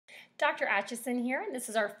Dr. Atchison here, and this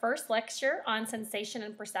is our first lecture on sensation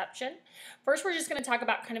and perception. First, we're just going to talk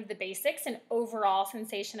about kind of the basics and overall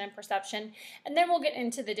sensation and perception, and then we'll get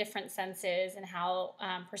into the different senses and how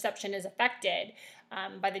perception is affected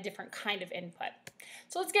by the different kind of input.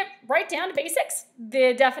 So let's get right down to basics,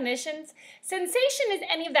 the definitions. Sensation is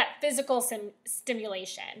any of that physical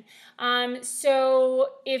stimulation. So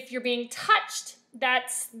if you're being touched,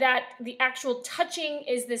 the actual touching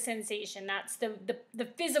is the sensation. That's the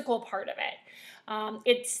physical part of it.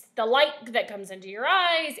 It's the light that comes into your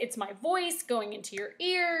eyes. It's my voice going into your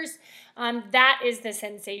ears. That is the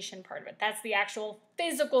sensation part of it. That's the actual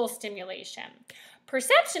physical stimulation.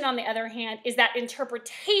 Perception, on the other hand, is that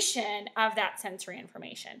interpretation of that sensory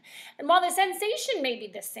information. And while the sensation may be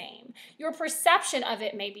the same, your perception of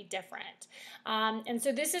it may be different. And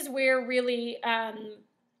so this is where really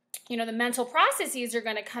the mental processes are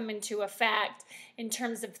going to come into effect in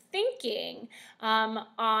terms of thinking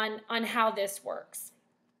on how this works.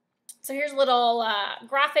 So here's a little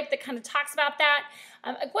graphic that kind of talks about that.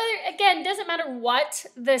 Again, doesn't matter what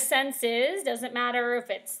the sense is, doesn't matter if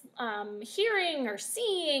it's hearing or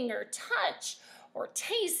seeing or touch or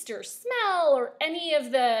taste or smell or any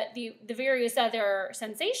of the various other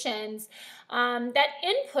sensations, that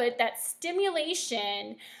input, that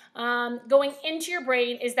stimulation going into your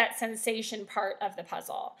brain is that sensation part of the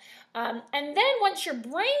puzzle. And then once your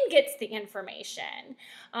brain gets the information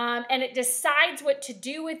and it decides what to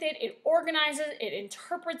do with it, it organizes, it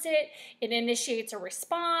interprets it, it initiates a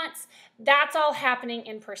response, that's all happening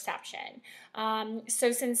in perception.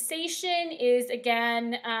 So sensation is,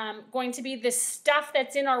 again, going to be the stuff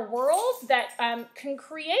that's in our world that can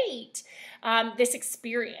create this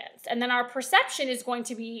experience. And then our perception is going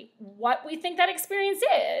to be what we think that experience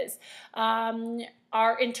is,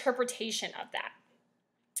 our interpretation of that.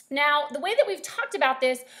 Now, the way that we've talked about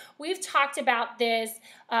this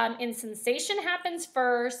in sensation happens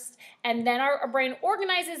first, and then our brain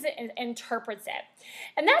organizes it and interprets it.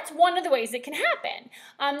 And that's one of the ways it can happen.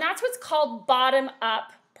 That's what's called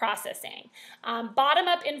bottom-up processing.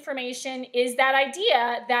 Bottom-up information is that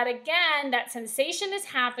idea that, again, that sensation is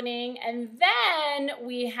happening, and then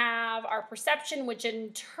we have our perception, which in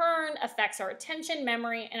turn affects our attention,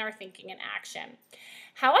 memory, and our thinking and action.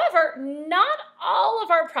 However, not all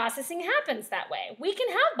of our processing happens that way. We can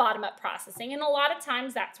have bottom-up processing, and a lot of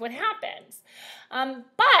times that's what happens.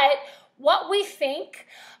 But what we think,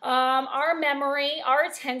 our memory, our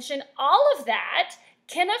attention, all of that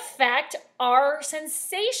can affect our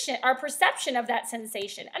sensation, our perception of that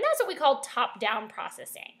sensation. And that's what we call top-down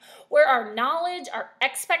processing, where our knowledge, our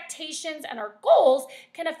expectations, and our goals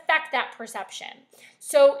can affect that perception.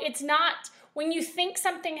 So it's not when you think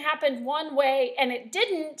something happened one way and it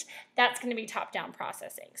didn't, that's going to be top-down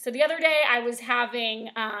processing. So the other day I was having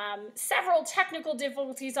several technical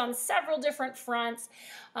difficulties on several different fronts,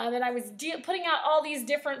 and I was putting out all these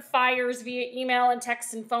different fires via email and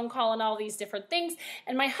text and phone call and all these different things.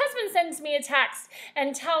 And my husband sends me a text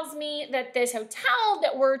and tells me that this hotel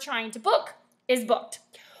that we're trying to book is booked.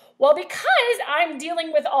 Well, because I'm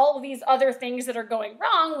dealing with all of these other things that are going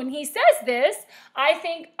wrong, when he says this, I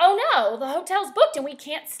think, oh no, the hotel's booked and we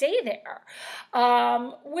can't stay there.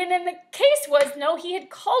 When in the case was, no, he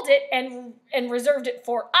had called it and reserved it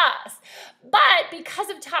for us. But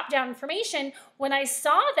because of top-down information, when I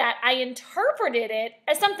saw that, I interpreted it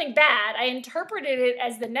as something bad. I interpreted it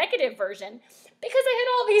as the negative version because I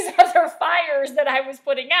had all these other fires that I was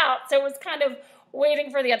putting out. So it was kind of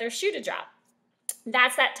waiting for the other shoe to drop.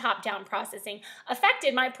 That's that top-down processing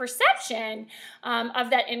affected my perception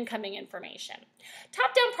of that incoming information.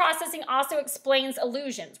 Top-down processing also explains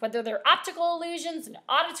illusions, whether they're optical illusions and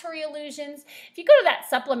auditory illusions. If you go to that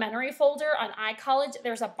supplementary folder on iCollege,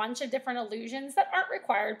 there's a bunch of different illusions that aren't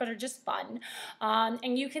required but are just fun.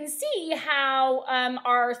 And you can see how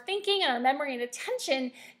our thinking and our memory and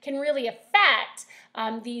attention can really affect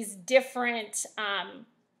these different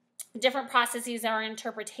processes or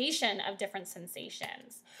interpretation of different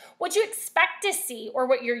sensations. What you expect to see or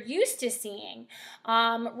what you're used to seeing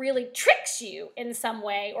really tricks you in some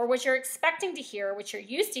way, or what you're expecting to hear, what you're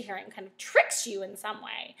used to hearing kind of tricks you in some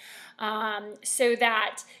way, so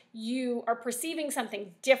that you are perceiving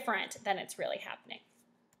something different than it's really happening.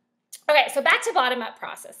 Okay, so back to bottom-up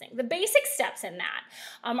processing. The basic steps in that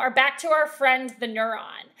are back to our friend, the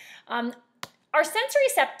neuron. Our sensory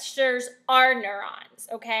receptors are neurons,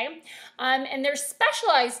 okay? And they're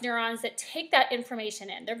specialized neurons that take that information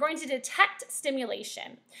in. They're going to detect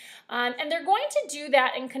stimulation. And they're going to do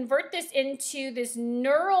that and convert this into this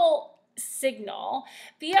neural signal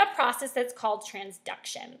via a process that's called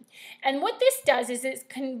transduction. And what this does is it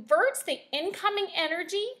converts the incoming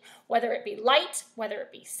energy, whether it be light, whether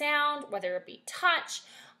it be sound, whether it be touch,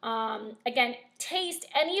 again, taste,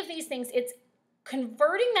 any of these things, it's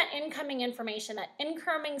converting that incoming information, that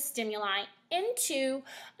incoming stimuli, into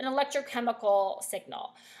an electrochemical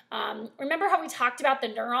signal. Remember how we talked about the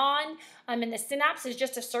neuron and the synapse is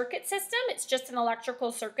just a circuit system? It's just an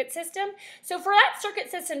electrical circuit system. So for that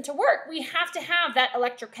circuit system to work, we have to have that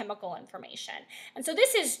electrochemical information. And so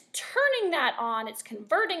this is turning that on, it's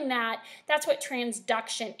converting that. That's what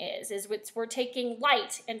transduction is we're taking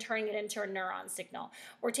light and turning it into a neuron signal.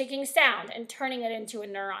 We're taking sound and turning it into a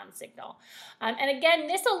neuron signal. And again,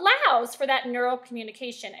 this allows for that neural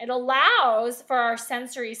communication. It allows for our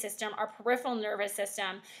sensory system, our peripheral nervous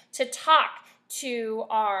system, to talk to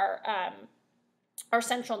our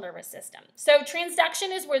central nervous system. So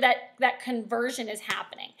transduction is where that conversion is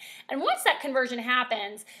happening. And once that conversion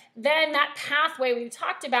happens, then that pathway we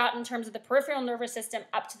talked about in terms of the peripheral nervous system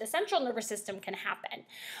up to the central nervous system can happen.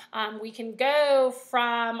 We can go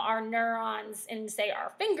from our neurons in, say,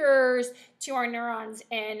 our fingers to our neurons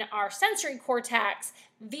in our sensory cortex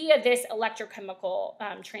via this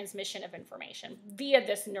electrochemical transmission of information, via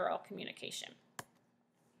this neural communication.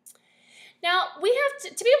 Now, we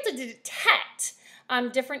have to be able to detect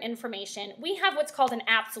different information, we have what's called an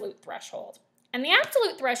absolute threshold. And the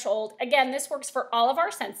absolute threshold, again, this works for all of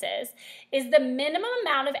our senses, is the minimum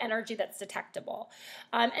amount of energy that's detectable.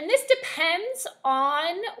 And this depends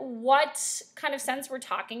on what kind of sense we're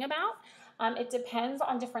talking about. It depends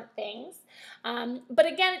on different things. But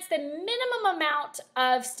again, it's the minimum amount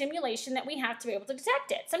of stimulation that we have to be able to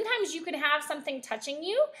detect it. Sometimes you could have something touching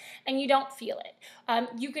you and you don't feel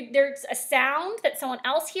it. There's a sound that someone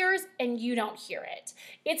else hears and you don't hear it.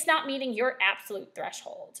 It's not meeting your absolute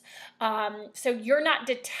threshold. So you're not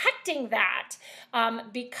detecting that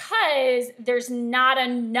because there's not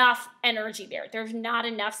enough energy there. There's not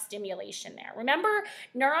enough stimulation there. Remember,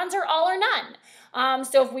 neurons are all or none.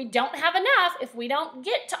 So if we don't have enough, if we don't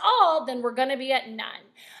get to all, then we're going to be at none.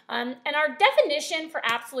 And our definition for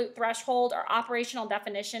absolute threshold, our operational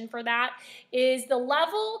definition for that, is the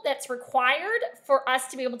level that's required for us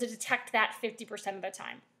to be able to detect that 50% of the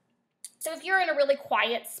time. So if you're in a really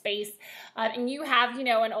quiet space and you have,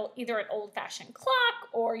 either an old-fashioned clock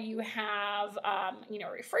or you have, a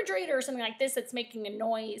refrigerator or something like this that's making a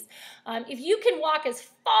noise, if you can walk as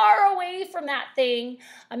far away from that thing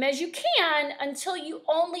as you can until you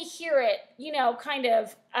only hear it, kind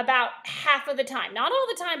of about half of the time. Not all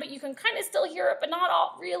the time, but you can kind of still hear it, but not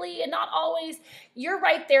all really and not always. You're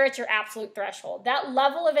right there at your absolute threshold. That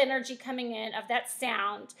level of energy coming in of that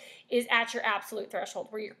sound is at your absolute threshold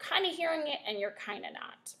where you're kind of hearing it and you're kind of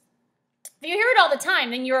not. If you hear it all the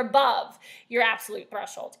time, then you're above your absolute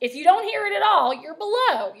threshold. If you don't hear it at all, you're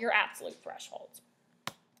below your absolute threshold.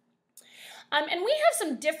 And we have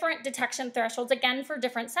some different detection thresholds, again, for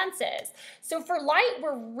different senses. So for light,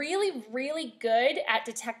 we're really, really good at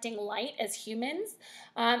detecting light as humans.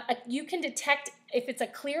 You can detect, if it's a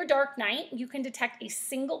clear, dark night, you can detect a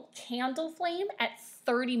single candle flame at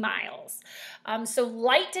 30 miles. So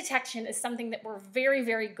light detection is something that we're very,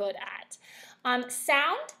 very good at.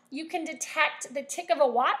 Sound, you can detect the tick of a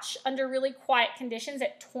watch under really quiet conditions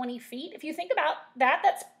at 20 feet. If you think about that,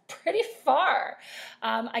 that's pretty far.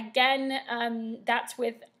 That's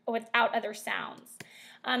without other sounds.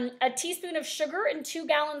 A teaspoon of sugar in 2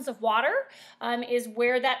 gallons of water is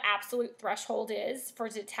where that absolute threshold is for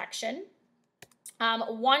detection.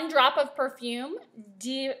 1 drop of perfume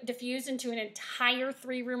diffused into an entire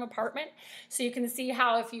 3-room apartment. So you can see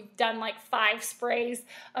how if you've done like 5 sprays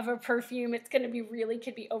of a perfume, it's going to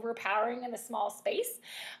could be overpowering in a small space.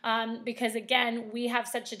 Because again, we have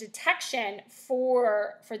such a detection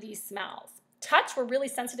for these smells. Touch, we're really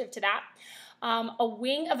sensitive to that. A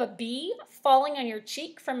wing of a bee falling on your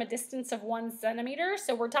cheek from a distance of 1 centimeter.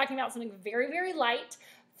 So we're talking about something very, very light,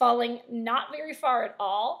 falling not very far at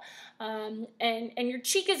all. And your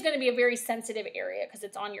cheek is going to be a very sensitive area because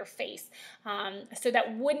it's on your face. So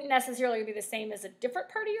that wouldn't necessarily be the same as a different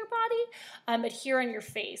part of your body, but here on your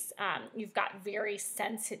face, you've got very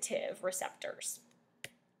sensitive receptors.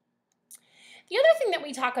 The other thing that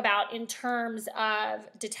we talk about in terms of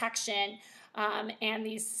detection and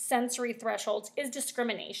these sensory thresholds is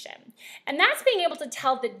discrimination. And that's being able to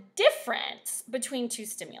tell the difference between 2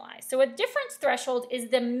 stimuli. So a difference threshold is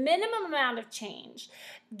the minimum amount of change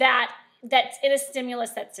that's in a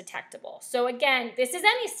stimulus that's detectable. So again, this is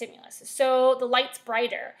any stimulus. So the light's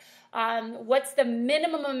brighter. What's the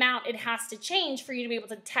minimum amount it has to change for you to be able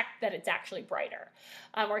to detect that it's actually brighter?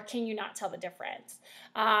 Or can you not tell the difference?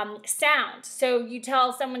 Sound. So you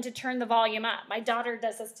tell someone to turn the volume up. My daughter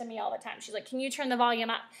does this to me all the time. She's like, can you turn the volume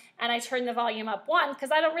up? And I turn the volume up one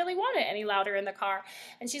because I don't really want it any louder in the car.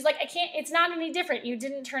 And she's like, I can't, it's not any different. You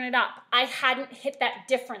didn't turn it up. I hadn't hit that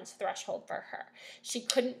difference threshold for her. She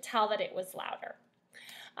couldn't tell that it was louder.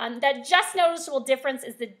 That just noticeable difference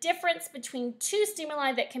is the difference between two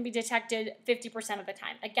stimuli that can be detected 50% of the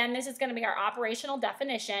time. Again, this is going to be our operational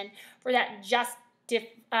definition for that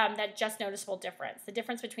just noticeable difference. The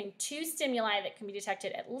difference between two stimuli that can be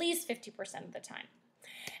detected at least 50% of the time.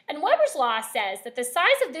 And Weber's law says that the size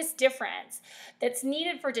of this difference that's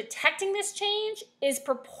needed for detecting this change is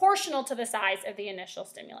proportional to the size of the initial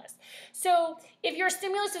stimulus. So if your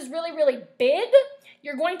stimulus is really, really big,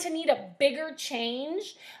 you're going to need a bigger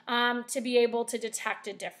change to be able to detect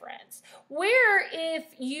a difference. Where if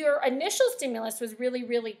your initial stimulus was really,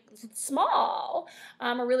 really small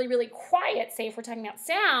or really, really quiet, say if we're talking about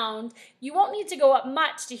sound, you won't need to go up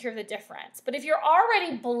much to hear the difference. But if you're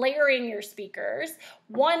already blaring your speakers,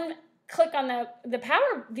 one click on the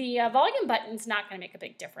volume button is not going to make a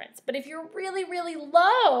big difference. But if you're really, really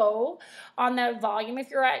low on the volume, if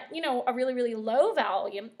you're at, a really, really low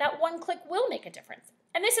volume, that one click will make a difference.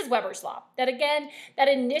 And this is Weber's law, that again, that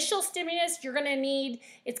initial stimulus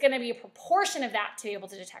it's going to be a proportion of that to be able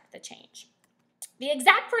to detect the change. The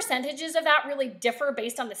exact percentages of that really differ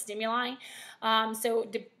based on the stimuli.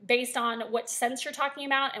 Based on what sense you're talking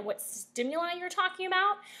about and what stimuli you're talking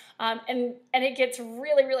about. And it gets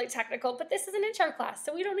really, really technical, but this is an intro class,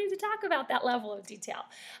 so we don't need to talk about that level of detail.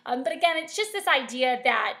 But again, it's just this idea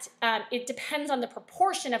that it depends on the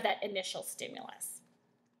proportion of that initial stimulus.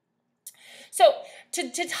 So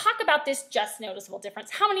to talk about this just noticeable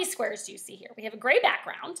difference, how many squares do you see here? We have a gray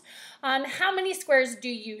background. How many squares do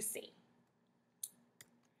you see?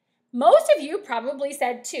 Most of you probably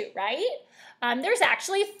said 2, right? There's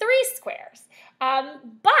actually 3 squares.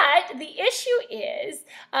 But the issue is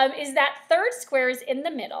that third square is in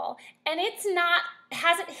the middle, and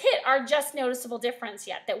hasn't hit our just noticeable difference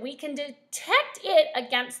yet, that we can detect it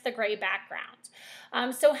against the gray background.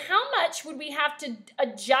 So how much would we have to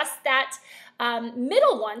adjust that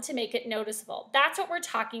middle one to make it noticeable? That's what we're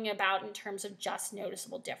talking about in terms of just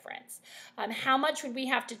noticeable difference. How much would we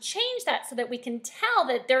have to change that so that we can tell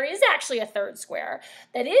that there is actually a third square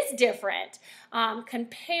that is different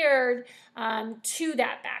compared to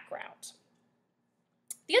that background?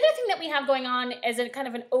 The other thing that we have going on as a kind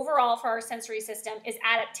of an overall for our sensory system is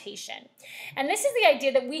adaptation. And this is the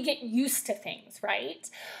idea that we get used to things, right?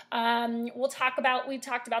 We've talked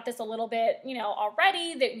about this a little bit,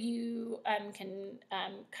 already, that you can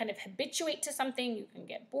kind of habituate to something, you can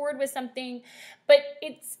get bored with something, but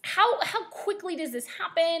it's how quickly does this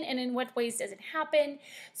happen and in what ways does it happen?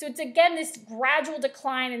 So it's again this gradual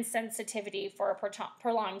decline in sensitivity for a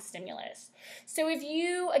prolonged stimulus. So if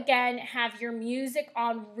you again have your music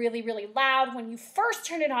on really, really loud, when you first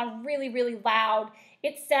turn it on really, really loud,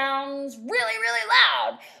 it sounds really, really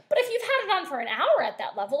loud. But if you've had it on for an hour at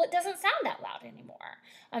that level, it doesn't sound that loud anymore.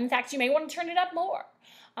 In fact, you may want to turn it up more.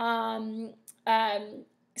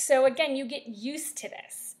 So again, you get used to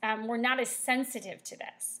this. We're not as sensitive to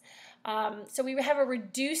this. So we have a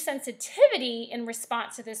reduced sensitivity in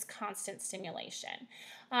response to this constant stimulation.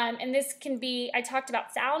 And this can be, I talked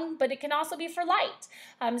about sound, but it can also be for light.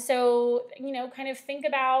 So, kind of think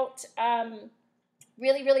about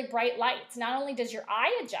really, really bright lights. Not only does your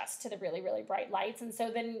eye adjust to the really, really bright lights, and so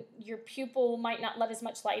then your pupil might not let as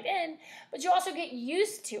much light in, but you also get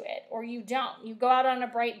used to it, or you don't. You go out on a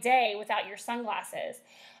bright day without your sunglasses.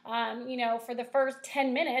 For the first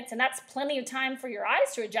 10 minutes, and that's plenty of time for your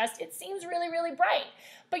eyes to adjust, it seems really, really bright.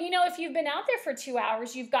 But if you've been out there for 2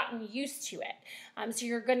 hours, you've gotten used to it. So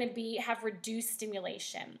you're going to have reduced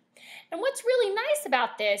stimulation. And what's really nice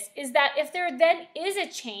about this is that if there then is a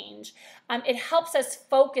change, it helps us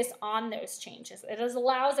focus on those changes. It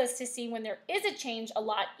allows us to see when there is a change a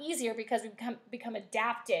lot easier because we become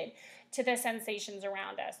adapted to the sensations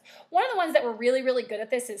around us. One of the ones that we're really, really good at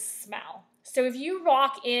this is smell. So if you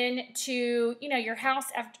walk into, your house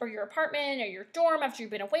or your apartment or your dorm after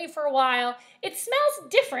you've been away for a while, it smells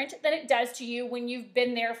different than it does to you when you've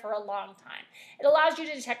been there for a long time. It allows you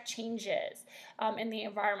to detect changes in the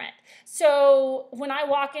environment. So when I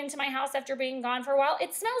walk into my house after being gone for a while,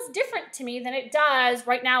 it smells different to me than it does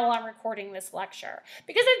right now while I'm recording this lecture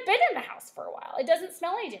because I've been in the house for a while. It doesn't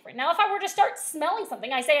smell any different. Now, if I were to start smelling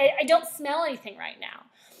something, I say I don't smell anything right now.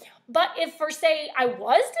 But if, for say, I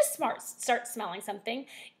was to start smelling something,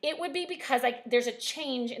 it would be because there's a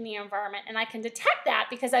change in the environment, and I can detect that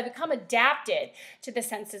because I become adapted to the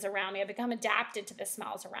senses around me. I become adapted to the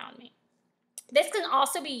smells around me. This can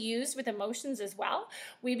also be used with emotions as well.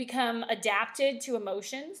 We become adapted to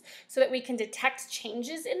emotions so that we can detect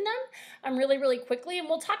changes in them really, really quickly. And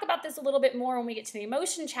we'll talk about this a little bit more when we get to the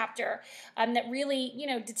emotion chapter, that really,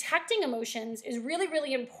 detecting emotions is really,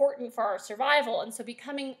 really important for our survival. And so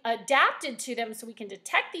becoming adapted to them so we can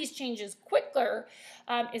detect these changes quicker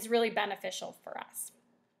is really beneficial for us.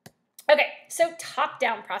 Okay, so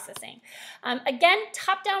top-down processing. Again,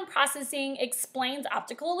 top-down processing explains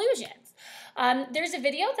optical illusions. There's a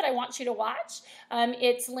video that I want you to watch.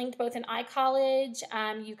 It's linked both in iCollege.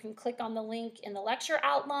 You can click on the link in the lecture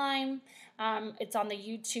outline. It's on the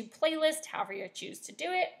YouTube playlist, however you choose to do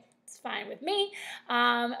it. It's fine with me.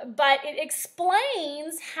 But it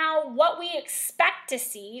explains how what we expect to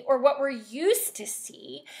see or what we're used to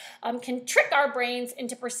see can trick our brains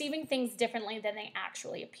into perceiving things differently than they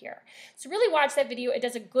actually appear. So really watch that video. It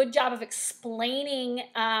does a good job of explaining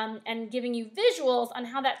and giving you visuals on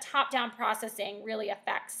how that top-down processing really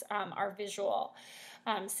affects our visual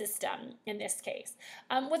system in this case.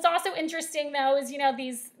 What's also interesting though is,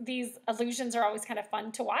 these illusions are always kind of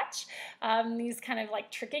fun to watch. These kind of like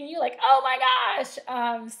tricking you like, oh my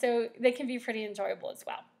gosh. So they can be pretty enjoyable as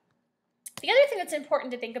well. The other thing that's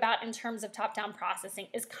important to think about in terms of top-down processing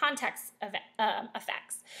is context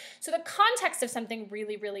effects. So the context of something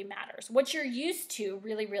really, really matters. What you're used to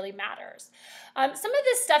really, really matters. Some of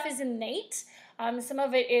this stuff is innate. Some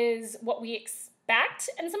of it is what we expect,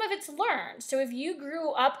 and some of it's learned. So if you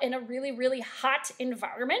grew up in a really, really hot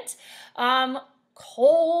environment,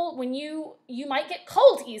 when you might get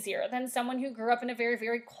cold easier than someone who grew up in a very,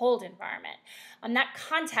 very cold environment. That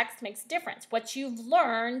context makes a difference. What you've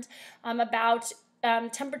learned about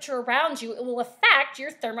temperature around you, it will affect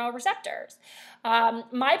your thermoreceptors.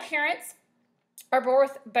 My parents are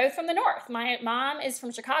both from the north. My mom is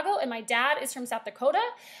from Chicago and my dad is from South Dakota.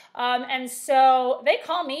 And so they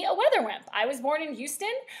call me a weather wimp. I was born in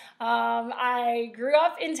Houston. I grew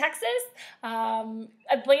up in Texas.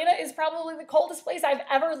 Atlanta is probably the coldest place I've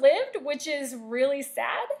ever lived, which is really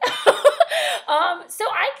sad. So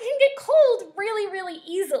I can get cold really, really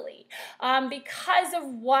easily because of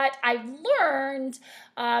what I've learned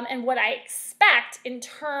and what I expect in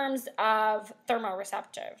terms of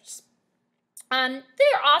thermoreceptors.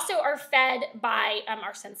 They also are fed by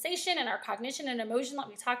our sensation and our cognition and emotion that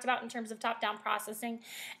we talked about in terms of top-down processing.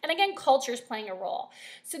 And again, culture is playing a role.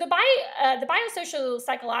 So the biosocial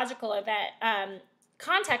psychological event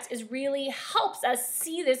context really helps us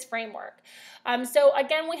see this framework. So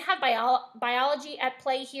again, we have biology at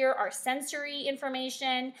play here, our sensory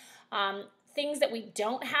information, things that we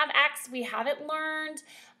don't have we haven't learned,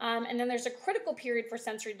 and then there's a critical period for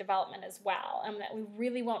sensory development as well, that we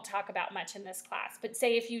really won't talk about much in this class. But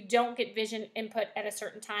say if you don't get vision input at a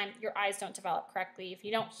certain time, your eyes don't develop correctly. If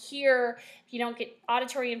you don't get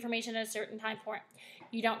auditory information at a certain time point,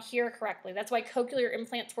 you don't hear correctly. That's why cochlear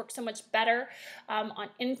implants work so much better on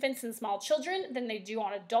infants and small children than they do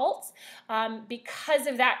on adults because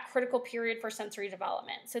of that critical period for sensory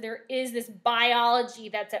development. So there is this biology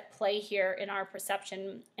that's at play here in our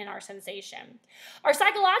perception and our sensation. Our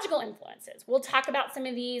psychological influences, we'll talk about some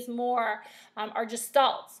of these more, are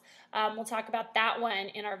gestalts. We'll talk about that one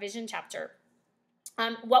in our vision chapter.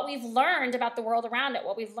 What we've learned about the world around it,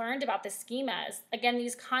 what we've learned about the schemas, again,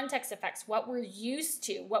 these context effects, what we're used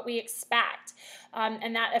to, what we expect,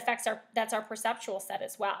 and that's our perceptual set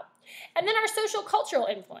as well. And then our social cultural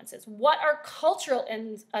influences, what our cultural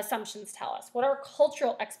assumptions tell us, what our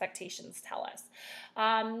cultural expectations tell us.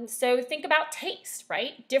 So think about taste,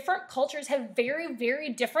 right? Different cultures have very, very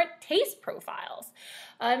different taste profiles.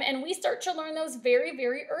 And we start to learn those very,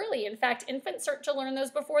 very early. In fact, infants start to learn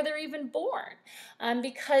those before they're even born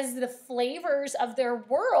because the flavors of their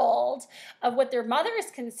world, of what their mother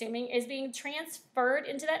is consuming, is being transferred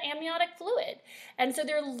into that amniotic fluid. And so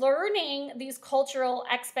they're learning these cultural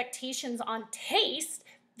expectations on taste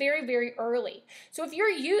very, very early. So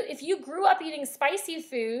if you grew up eating spicy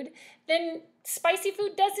food, then spicy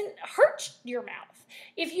food doesn't hurt your mouth.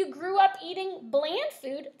 If you grew up eating bland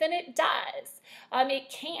food, then it does. It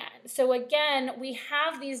can. So again, we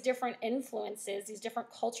have these different influences, these different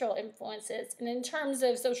cultural influences. And in terms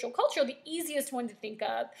of social culture, the easiest one to think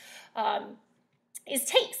of is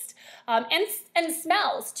taste and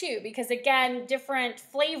smells too, because again, different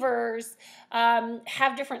flavors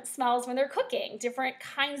have different smells when they're cooking. Different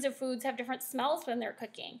kinds of foods have different smells when they're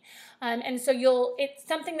cooking. And so it's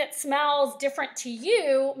something that smells different to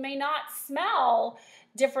you may not smell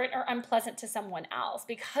different or unpleasant to someone else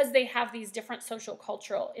because they have these different social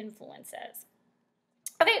cultural influences.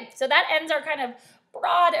 Okay, so that ends our kind of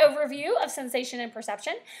broad overview of sensation and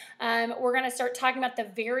perception. We're going to start talking about the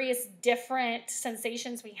various different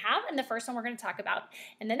sensations we have, and the first one we're going to talk about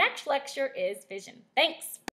in the next lecture is vision. Thanks.